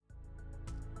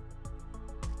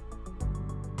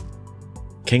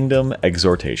Kingdom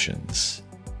Exhortations,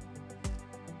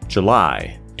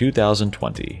 July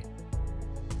 2020.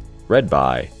 Read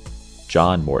by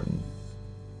John Morton.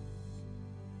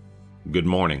 Good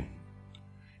morning.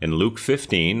 In Luke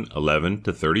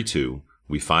 15:11-32,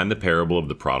 we find the parable of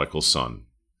the prodigal son.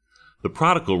 The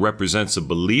prodigal represents a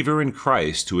believer in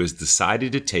Christ who has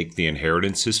decided to take the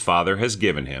inheritance his father has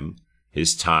given him,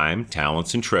 his time,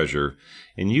 talents, and treasure,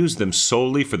 and use them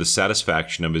solely for the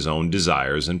satisfaction of his own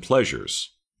desires and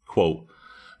pleasures. Quote,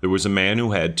 "There was a man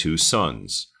who had 2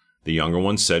 sons. The younger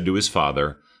one said to his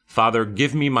father, 'Father,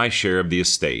 give me my share of the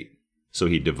estate.' So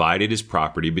he divided his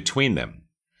property between them.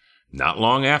 Not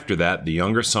long after that, the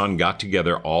younger son got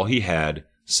together all he had,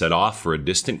 set off for a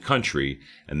distant country,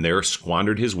 and there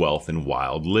squandered his wealth in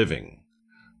wild living."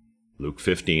 Luke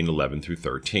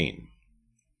 15:11-13.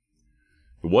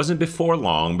 It wasn't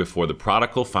long before the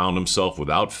prodigal found himself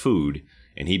without food,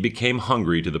 and he became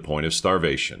hungry to the point of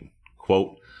starvation.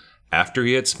 Quote, "After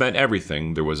he had spent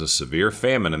everything, there was a severe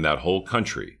famine in that whole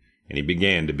country, and he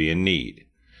began to be in need.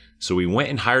 So he went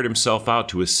and hired himself out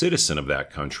to a citizen of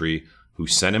that country, who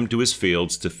sent him to his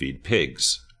fields to feed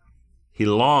pigs. He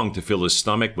longed to fill his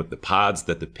stomach with the pods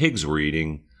that the pigs were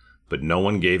eating, but no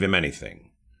one gave him anything."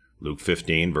 Luke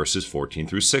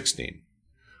 15:14-16.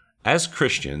 As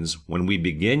Christians, when we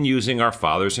begin using our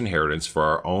Father's inheritance for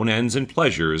our own ends and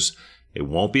pleasures, it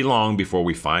won't be long before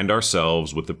we find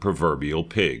ourselves with the proverbial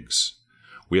pigs.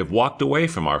 We have walked away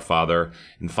from our Father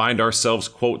and find ourselves,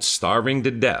 quote, "starving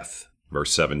to death,"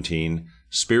 verse 17,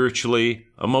 spiritually,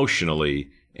 emotionally,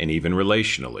 and even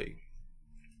relationally.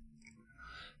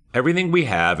 Everything we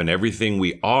have and everything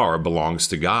we are belongs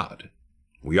to God.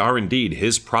 We are indeed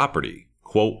His property.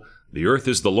 Quote, "The earth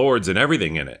is the Lord's and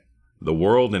everything in it, the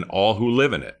world and all who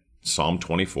live in it." Psalm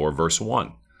 24, verse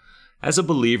 1. As a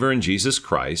believer in Jesus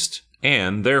Christ,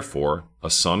 and, therefore, a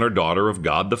son or daughter of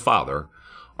God the Father,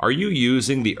 are you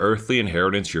using the earthly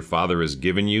inheritance your Father has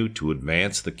given you to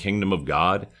advance the kingdom of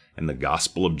God and the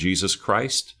gospel of Jesus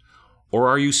Christ? Or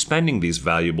are you spending these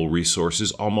valuable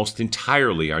resources almost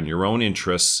entirely on your own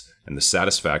interests and the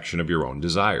satisfaction of your own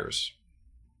desires?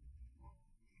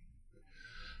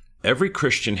 Every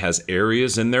Christian has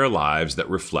areas in their lives that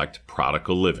reflect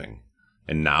prodigal living,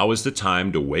 and now is the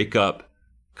time to wake up,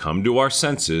 come to our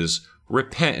senses,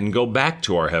 repent, and go back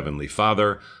to our Heavenly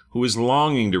Father, who is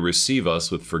longing to receive us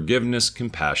with forgiveness,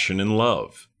 compassion, and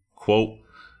love. Quote,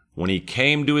 "When he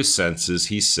came to his senses,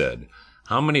 he said,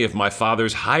 'How many of my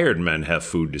father's hired men have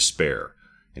food to spare?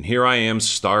 And here I am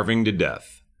starving to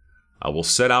death. I will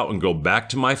set out and go back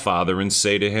to my father and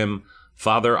say to him,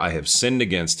 Father, I have sinned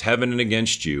against heaven and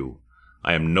against you.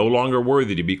 I am no longer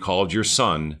worthy to be called your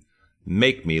son.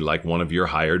 Make me like one of your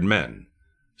hired men.'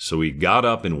 So he got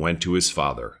up and went to his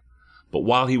father. But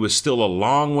while he was still a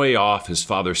long way off, his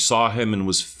father saw him and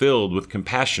was filled with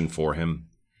compassion for him.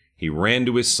 He ran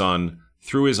to his son,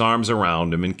 threw his arms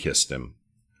around him, and kissed him."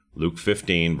 Luke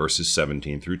 15, verses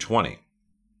 17-20.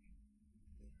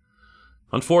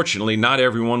 Unfortunately, not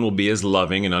everyone will be as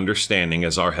loving and understanding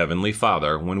as our Heavenly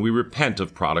Father when we repent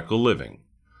of prodigal living.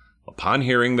 Upon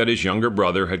hearing that his younger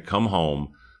brother had come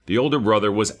home, the older brother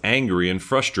was angry and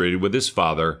frustrated with his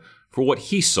father for what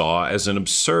he saw as an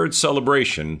absurd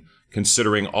celebration,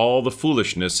 considering all the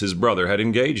foolishness his brother had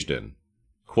engaged in.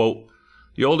 Quote,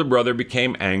 "The older brother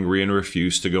became angry and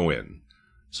refused to go in.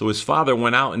 So his father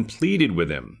went out and pleaded with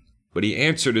him. But he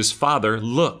answered his father,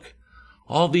 'Look,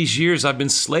 all these years I've been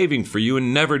slaving for you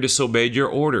and never disobeyed your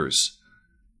orders.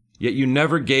 Yet you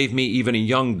never gave me even a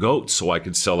young goat so I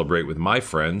could celebrate with my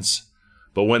friends.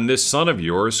 But when this son of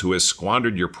yours, who has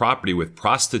squandered your property with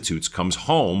prostitutes, comes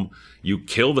home, you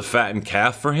kill the fattened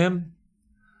calf for him?'"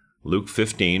 Luke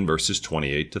 15, verses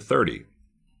 28-30.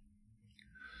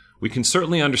 We can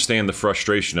certainly understand the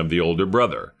frustration of the older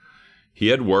brother. He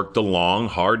had worked a long,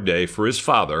 hard day for his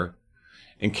father,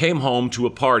 and came home to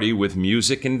a party with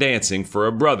music and dancing for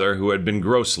a brother who had been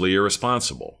grossly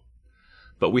irresponsible.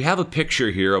 But we have a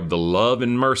picture here of the love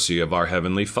and mercy of our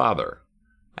Heavenly Father.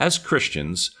 As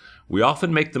Christians, we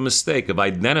often make the mistake of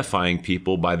identifying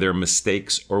people by their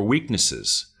mistakes or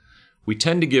weaknesses. We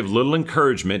tend to give little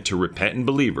encouragement to repentant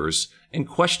believers and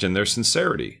question their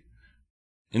sincerity.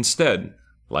 Instead,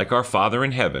 like our Father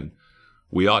in heaven,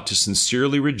 we ought to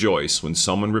sincerely rejoice when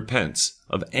someone repents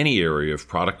of any area of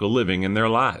prodigal living in their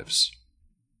lives.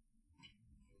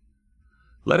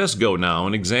 Let us go now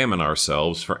and examine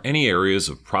ourselves for any areas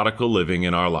of prodigal living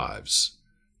in our lives.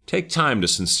 Take time to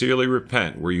sincerely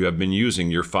repent where you have been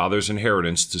using your Father's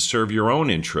inheritance to serve your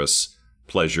own interests,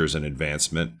 pleasures, and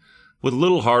advancement, with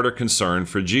little heart or concern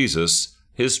for Jesus,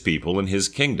 His people, and His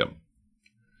kingdom.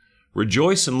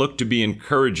 Rejoice and look to be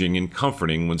encouraging and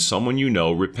comforting when someone you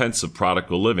know repents of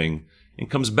prodigal living and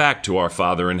comes back to our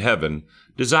Father in heaven,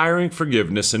 desiring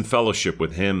forgiveness and fellowship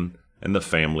with Him and the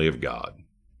family of God.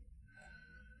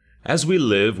 As we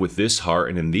live with this heart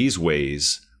and in these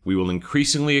ways, we will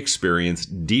increasingly experience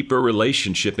deeper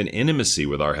relationship and intimacy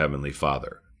with our Heavenly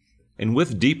Father. And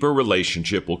with deeper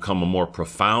relationship will come a more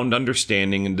profound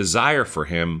understanding and desire for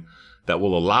Him that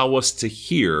will allow us to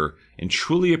hear and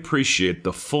truly appreciate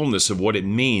the fullness of what it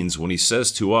means when He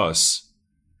says to us,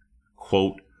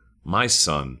 quote, "My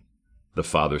son," the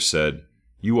Father said,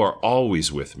 "you are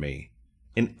always with me,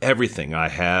 and everything I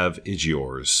have is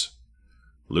yours."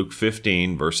 Luke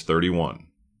 15, verse 31.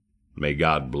 May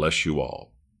God bless you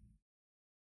all.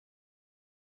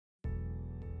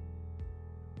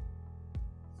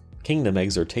 Kingdom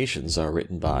Exhortations are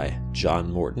written by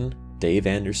John Morton, Dave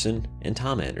Anderson, and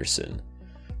Tom Anderson.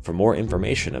 For more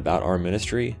information about our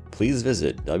ministry, please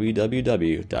visit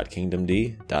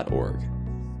www.kingdomd.org.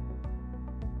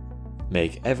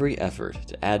 Make every effort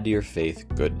to add to your faith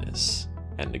goodness,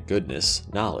 and to goodness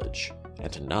knowledge,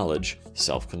 and to knowledge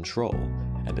self-control,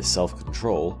 and to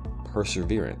self-control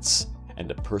perseverance, and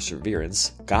to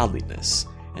perseverance godliness,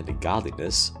 and to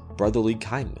godliness brotherly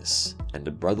kindness, and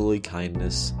to brotherly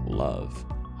kindness love.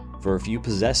 For if you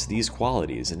possess these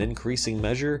qualities in increasing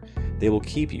measure, they will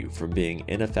keep you from being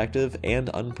ineffective and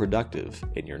unproductive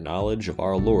in your knowledge of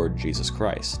our Lord Jesus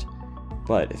Christ.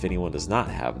 But if anyone does not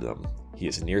have them, he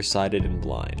is nearsighted and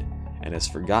blind, and has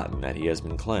forgotten that he has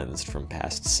been cleansed from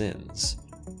past sins.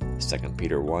 2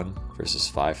 Peter 1, verses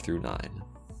 5 through 9.